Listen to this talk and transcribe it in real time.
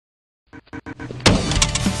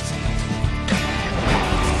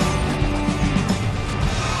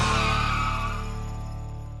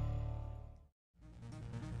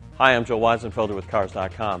Hi, I'm Joe Weisenfelder with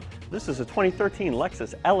Cars.com. This is a 2013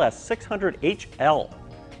 Lexus LS600HL.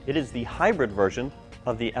 It is the hybrid version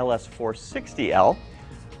of the LS460L,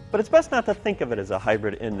 but it's best not to think of it as a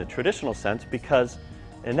hybrid in the traditional sense because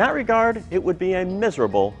in that regard, it would be a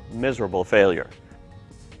miserable, miserable failure.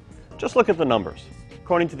 Just look at the numbers.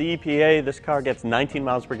 According to the EPA, this car gets 19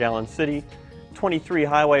 miles per gallon city, 23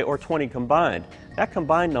 highway, or 20 combined. That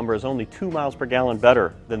combined number is only 2 miles per gallon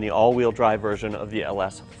better than the all-wheel drive version of the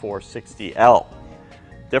LS460L.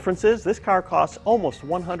 Difference is, this car costs almost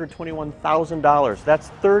 $121,000. That's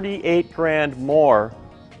 38 grand more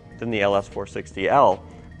than the LS460L.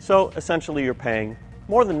 So essentially you're paying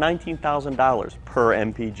more than $19,000 per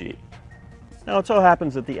MPG. Now it so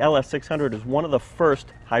happens that the LS600 is one of the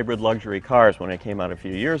first hybrid luxury cars when it came out a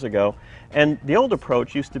few years ago, and the old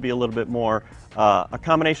approach used to be a little bit more a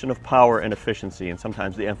combination of power and efficiency, and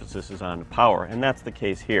sometimes the emphasis is on power, and that's the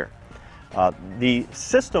case here. The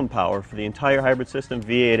system power for the entire hybrid system,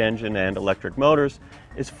 V8 engine and electric motors,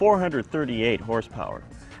 is 438 horsepower,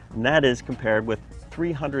 and that is compared with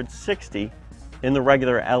 360 in the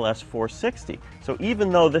regular LS460. So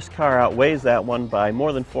even though this car outweighs that one by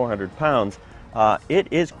more than 400 pounds, it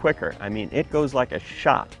is quicker. I mean, it goes like a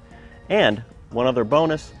shot. And one other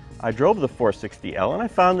bonus, I drove the 460L and I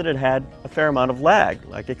found that it had a fair amount of lag,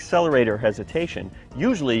 like accelerator hesitation.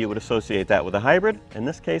 Usually you would associate that with a hybrid. In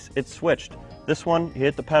this case, it switched. This one, you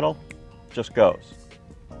hit the pedal, just goes.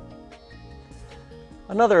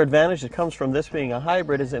 Another advantage that comes from this being a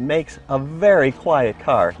hybrid is it makes a very quiet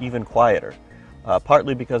car even quieter.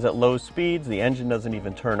 Partly because at low speeds, the engine doesn't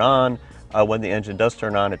even turn on. When the engine does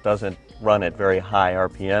turn on, it doesn't run at very high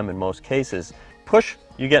RPM in most cases. Push,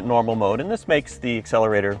 you get normal mode, and this makes the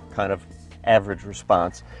accelerator kind of average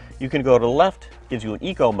response. You can go to the left, gives you an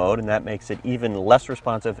eco mode, and that makes it even less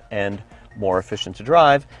responsive and more efficient to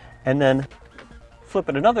drive. And then flip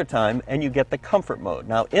it another time, and you get the comfort mode.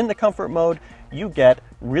 Now, in the comfort mode, you get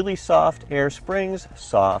really soft air springs,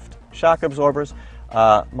 soft shock absorbers.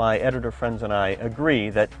 My editor friends and I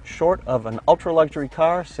agree that short of an ultra-luxury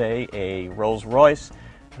car, say a Rolls-Royce,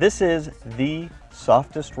 this is the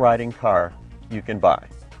softest riding car you can buy.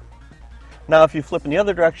 Now if you flip in the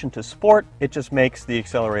other direction to Sport, it just makes the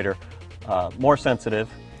accelerator more sensitive,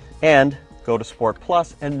 and go to Sport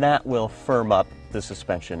Plus and that will firm up the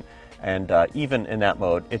suspension, and even in that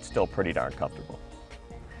mode it's still pretty darn comfortable.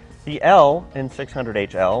 The L in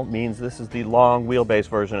 600HL means this is the long wheelbase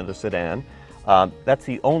version of the sedan. That's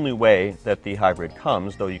the only way that the hybrid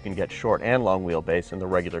comes, though you can get short and long wheelbase in the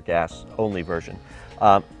regular gas-only version.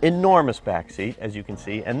 Enormous back seat, as you can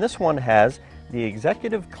see, and this one has the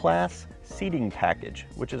executive class seating package,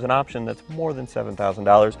 which is an option that's more than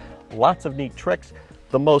 $7,000. Lots of neat tricks,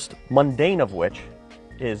 the most mundane of which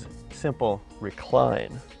is simple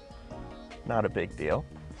recline. Not a big deal.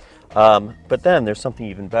 But then there's something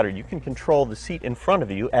even better. You can control the seat in front of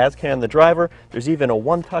you, as can the driver. There's even a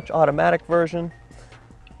one-touch automatic version.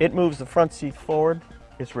 It moves the front seat forward.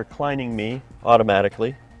 It's reclining me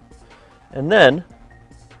automatically. And then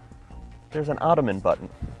there's an ottoman button.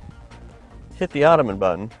 Hit the ottoman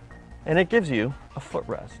button and it gives you a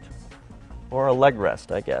footrest, or a leg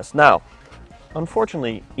rest, I guess. Now,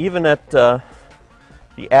 unfortunately, even at the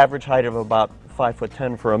average height of about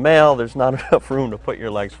 5'10" for a male, there's not enough room to put your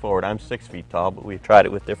legs forward. I'm 6 feet tall, but we've tried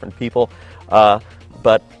it with different people.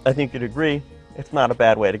 But I think you'd agree, it's not a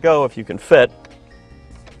bad way to go if you can fit.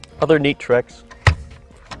 Other neat tricks.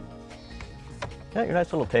 Got your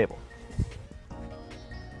nice little table.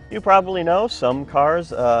 You probably know some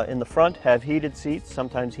cars in the front have heated seats,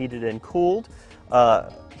 sometimes heated and cooled.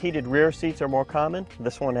 Heated rear seats are more common.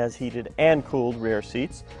 This one has heated and cooled rear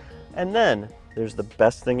seats. And then there's the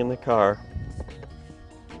best thing in the car.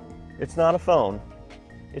 It's not a phone,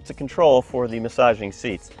 it's a control for the massaging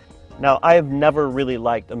seats. Now, I have never really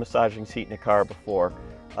liked a massaging seat in a car before.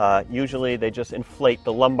 Usually they just inflate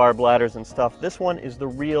the lumbar bladders and stuff. This one is the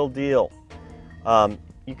real deal.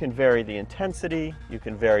 You can vary the intensity, you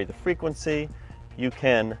can vary the frequency,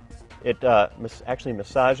 it actually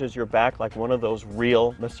massages your back like one of those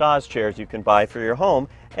real massage chairs you can buy for your home,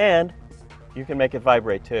 and you can make it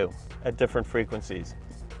vibrate too at different frequencies.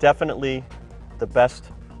 Definitely the best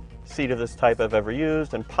seat of this type I've ever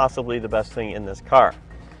used, and possibly the best thing in this car.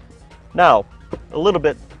 Now, a little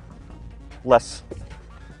bit less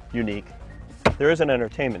unique, there is an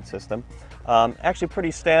entertainment system. Actually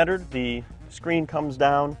pretty standard. The screen comes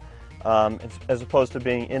down as opposed to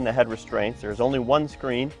being in the head restraints. There's only one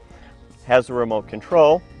screen, has the remote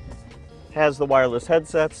control, has the wireless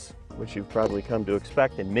headsets which you've probably come to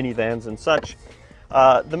expect in minivans and such.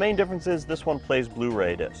 The main difference is this one plays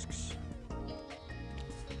Blu-ray discs.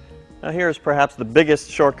 Now here's perhaps the biggest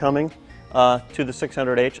shortcoming to the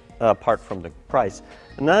 600H, apart from the price,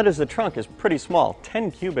 and that is the trunk is pretty small, 10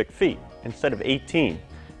 cubic feet instead of 18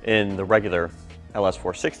 in the regular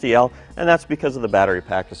LS460L, and that's because of the battery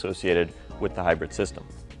pack associated with the hybrid system.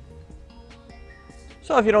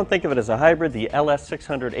 So if you don't think of it as a hybrid, the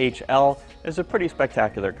LS600HL is a pretty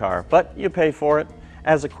spectacular car, but you pay for it.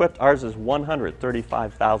 As equipped, ours is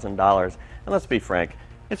 $135,000, and let's be frank,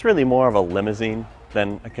 it's really more of a limousine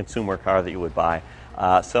than a consumer car that you would buy.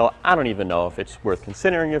 So I don't even know if it's worth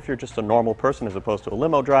considering if you're just a normal person as opposed to a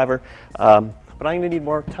limo driver, but I'm going to need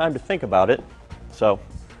more time to think about it. So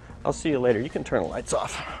I'll see you later. You can turn the lights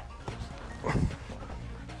off.